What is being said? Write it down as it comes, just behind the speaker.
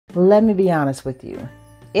Let me be honest with you.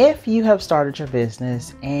 If you have started your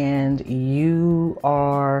business and you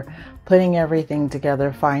are putting everything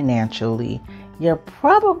together financially, you're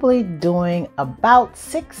probably doing about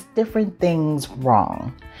 6 different things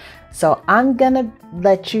wrong. So I'm going to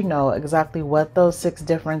let you know exactly what those 6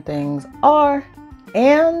 different things are,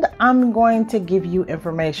 and I'm going to give you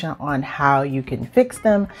information on how you can fix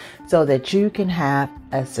them so that you can have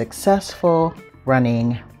a successful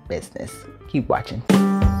running business. Keep watching.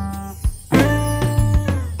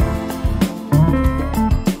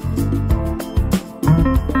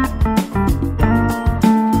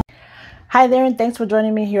 Hi there, and thanks for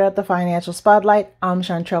joining me here at the Financial Spotlight. I'm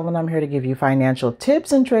Chantrell, and I'm here to give you financial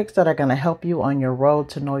tips and tricks that are going to help you on your road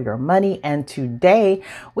to know your money. And today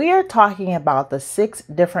we are talking about the 6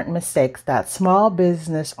 different mistakes that small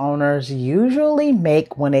business owners usually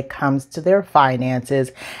make when it comes to their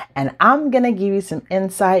finances. And I'm going to give you some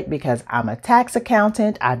insight because I'm a tax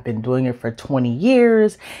accountant. I've been doing it for 20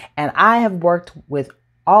 years, and I have worked with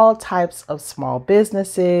all types of small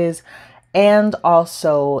businesses and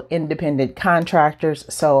also independent contractors.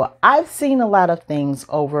 So I've seen a lot of things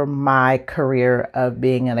over my career of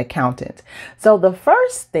being an accountant. So the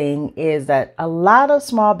first thing is that a lot of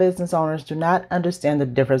small business owners do not understand the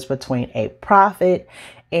difference between a profit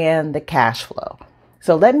and the cash flow.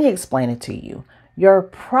 So let me explain it to you. Your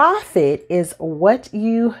profit is what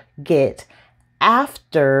you get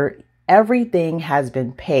after everything has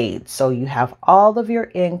been paid. So you have all of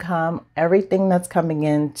your income, everything that's coming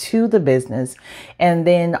into the business, and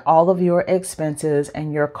then all of your expenses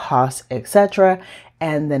and your costs, etc.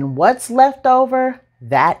 And then what's left over,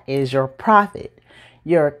 that is your profit.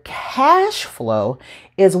 Your cash flow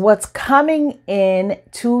is what's coming in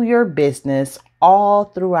to your business all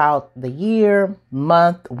throughout the year,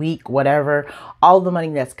 month, week, whatever, all the money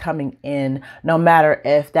that's coming in, no matter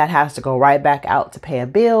if that has to go right back out to pay a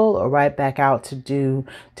bill or right back out to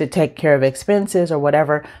take care of expenses or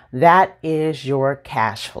whatever, that is your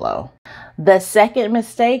cash flow. The second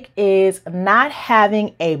mistake is not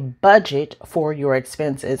having a budget for your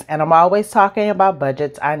expenses. And I'm always talking about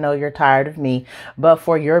budgets. I know you're tired of me, but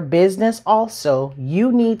for your business also,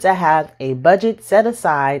 you need to have a budget set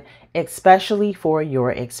aside, especially for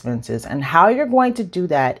your expenses. And how you're going to do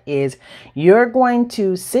that is you're going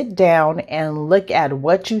to sit down and look at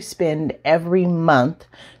what you spend every month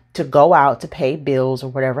to go out to pay bills or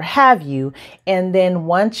whatever have you. And then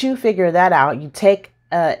once you figure that out, you take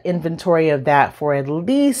inventory of that for at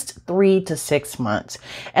least 3 to 6 months.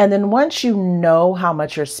 And then once you know how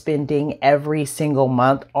much you're spending every single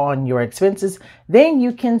month on your expenses, then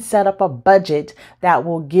you can set up a budget that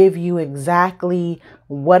will give you exactly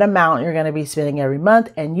what amount you're going to be spending every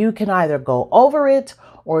month. And you can either go over it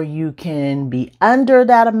or you can be under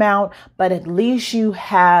that amount, but at least you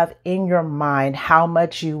have in your mind how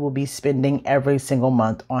much you will be spending every single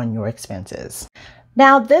month on your expenses.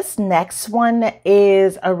 Now, this next one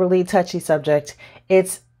is a really touchy subject.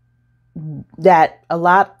 It's that a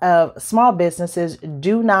lot of small businesses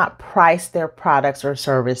do not price their products or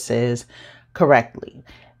services correctly.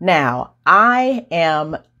 Now, I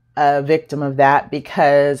am a victim of that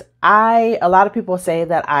because a lot of people say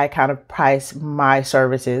that I kind of price my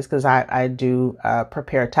services because I do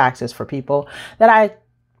prepare taxes for people, that I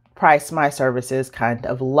price my services kind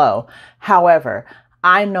of low. However,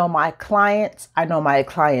 I know my clients, I know my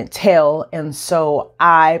clientele, and so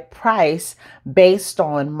I price based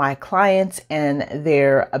on my clients and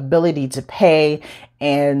their ability to pay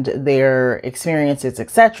and their experiences,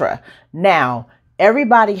 etc. Now,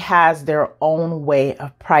 everybody has their own way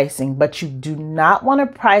of pricing, but you do not want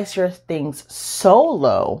to price your things so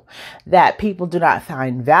low that people do not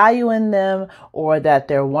find value in them, or that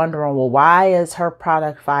they're wondering, well, why is her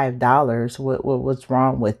product $5? What's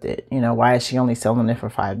wrong with it? You know, why is she only selling it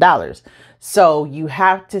for $5? So you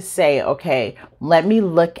have to say, okay, let me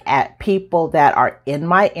look at people that are in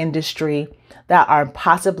my industry that are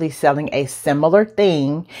possibly selling a similar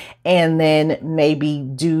thing, and then maybe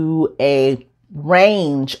do a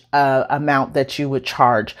range amount that you would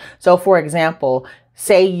charge. So for example,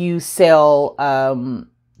 say you sell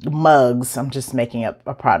mugs. I'm just making up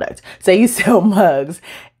a product. Say you sell mugs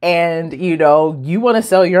and you want to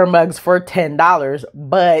sell your mugs for $10,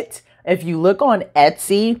 but if you look on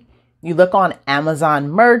Etsy, you look on Amazon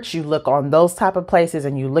merch, you look on those type of places,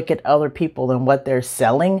 and you look at other people and what they're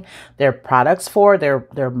selling their products for,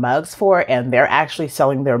 their mugs for, and they're actually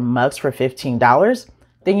selling their mugs for $15,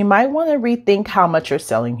 then you might want to rethink how much you're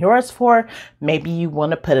selling yours for. Maybe you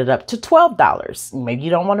want to put it up to $12. Maybe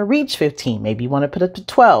you don't want to reach 15. Maybe you want to put it to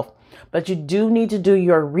 12. But you do need to do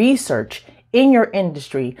your research in your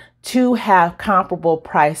industry to have comparable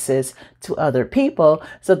prices to other people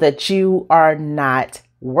so that you are not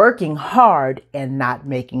working hard and not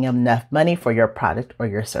making enough money for your product or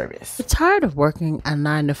your service. You're tired of working a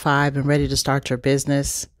 9-to-5 and ready to start your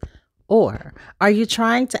business? Or are you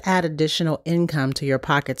trying to add additional income to your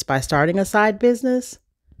pockets by starting a side business?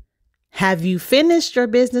 Have you finished your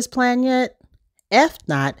business plan yet? If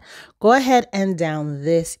not, go ahead and download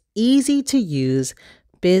this easy to use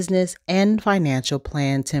business and financial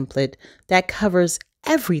plan template that covers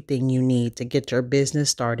everything you need to get your business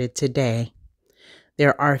started today.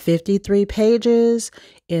 There are 53 pages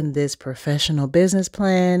in this professional business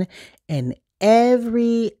plan, and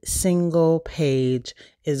every single page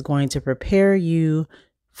is going to prepare you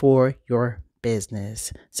for your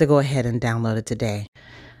business. So go ahead and download it today.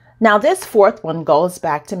 Now, this fourth one goes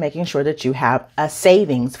back to making sure that you have a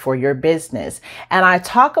savings for your business. And I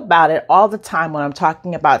talk about it all the time when I'm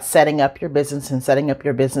talking about setting up your business and setting up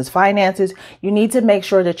your business finances. You need to make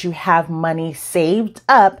sure that you have money saved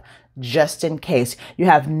up just in case. You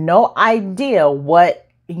have no idea what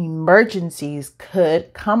emergencies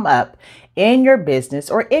could come up in your business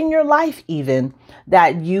or in your life even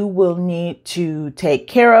that you will need to take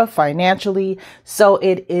care of financially. So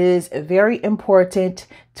it is very important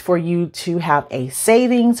for you to have a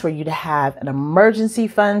savings, for you to have an emergency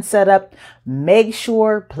fund set up. Make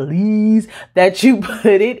sure, please, that you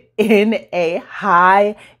put it in a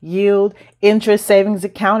high yield interest savings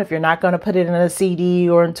account. If you're not going to put it in a CD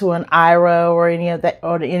or into an IRA or any of that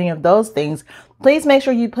or any of those things, please make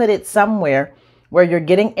sure you put it somewhere where you're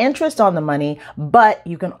getting interest on the money, but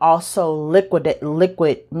you can also make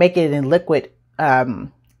it in liquid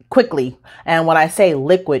quickly. And when I say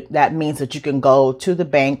liquid, that means that you can go to the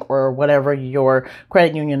bank or whatever, your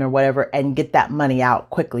credit union or whatever, and get that money out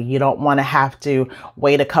quickly. You don't want to have to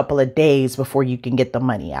wait a couple of days before you can get the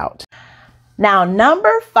money out. Now,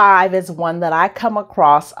 number 5 is one that I come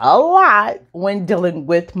across a lot when dealing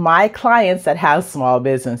with my clients that have small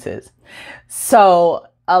businesses. So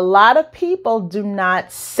a lot of people do not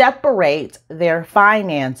separate their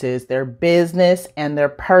finances, their business and their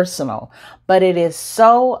personal, but it is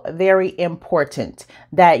so very important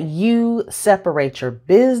that you separate your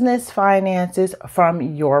business finances from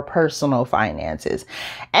your personal finances.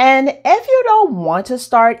 And if you don't want to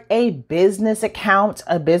start a business account,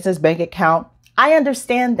 a business bank account, I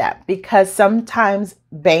understand that, because sometimes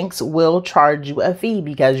banks will charge you a fee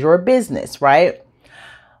because you're a business, right?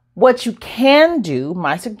 What you can do,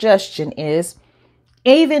 my suggestion is,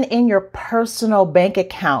 even in your personal bank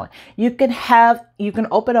account, you can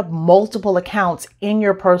open up multiple accounts in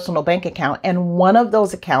your personal bank account, and one of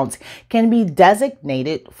those accounts can be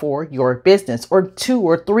designated for your business, or 2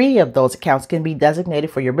 or 3 of those accounts can be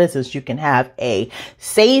designated for your business. You can have a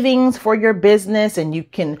savings for your business, and you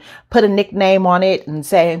can put a nickname on it and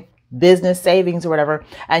say business savings or whatever,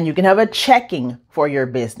 and you can have a checking for your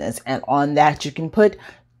business, and on that you can put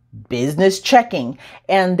business checking,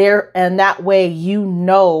 and that way you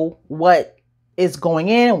know what is going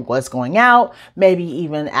in, what's going out. Maybe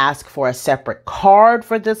even ask for a separate card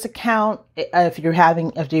for this account if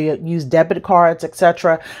you use debit cards,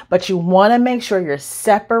 etc. But you want to make sure you're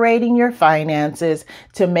separating your finances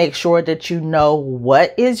to make sure that you know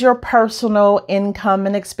what is your personal income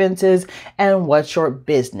and expenses and what's your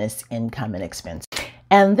business income and expenses.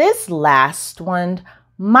 And this last one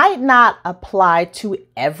might not apply to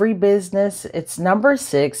every business. It's number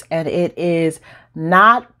 6, and it is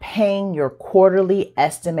not paying your quarterly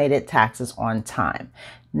estimated taxes on time.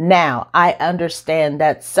 Now, I understand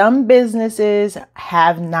that some businesses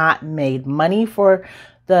have not made money for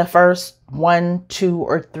the first 1, 2,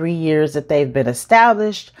 or 3 years that they've been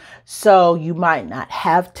established. So you might not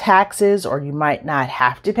have taxes, or you might not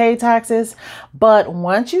have to pay taxes. But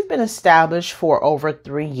once you've been established for over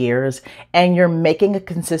 3 years and you're making a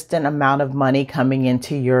consistent amount of money coming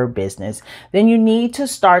into your business, then you need to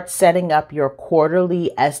start setting up your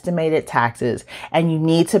quarterly estimated taxes, and you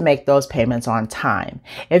need to make those payments on time.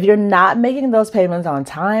 If you're not making those payments on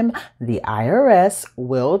time, the IRS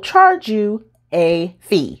will charge you a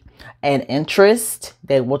fee and interest.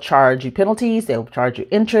 They will charge you penalties. They will charge you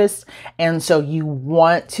interest. And so you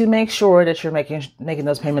want to make sure that you're making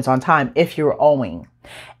those payments on time if you're owing.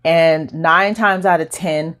 And 9 times out of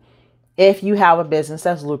 10, if you have a business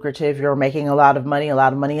that's lucrative, you're making a lot of money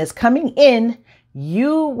is coming in,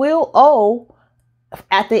 you will owe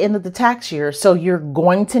at the end of the tax year. So you're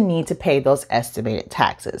going to need to pay those estimated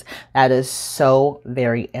taxes. That is so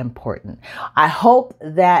very important. I hope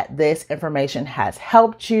that this information has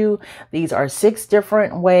helped you. These are 6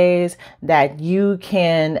 different ways that you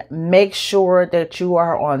can make sure that you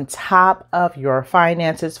are on top of your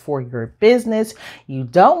finances for your business. You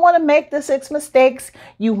don't want to make the 6 mistakes.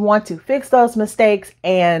 You want to fix those mistakes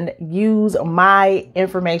and use my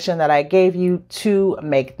information that I gave you to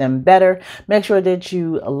make them better. Make sure that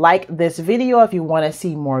you like this video if you want to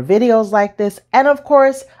see more videos like this. And of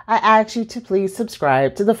course, I ask you to please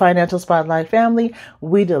subscribe to the Financial Spotlight family.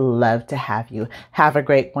 We'd love to have you. Have a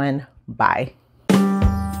great one. Bye.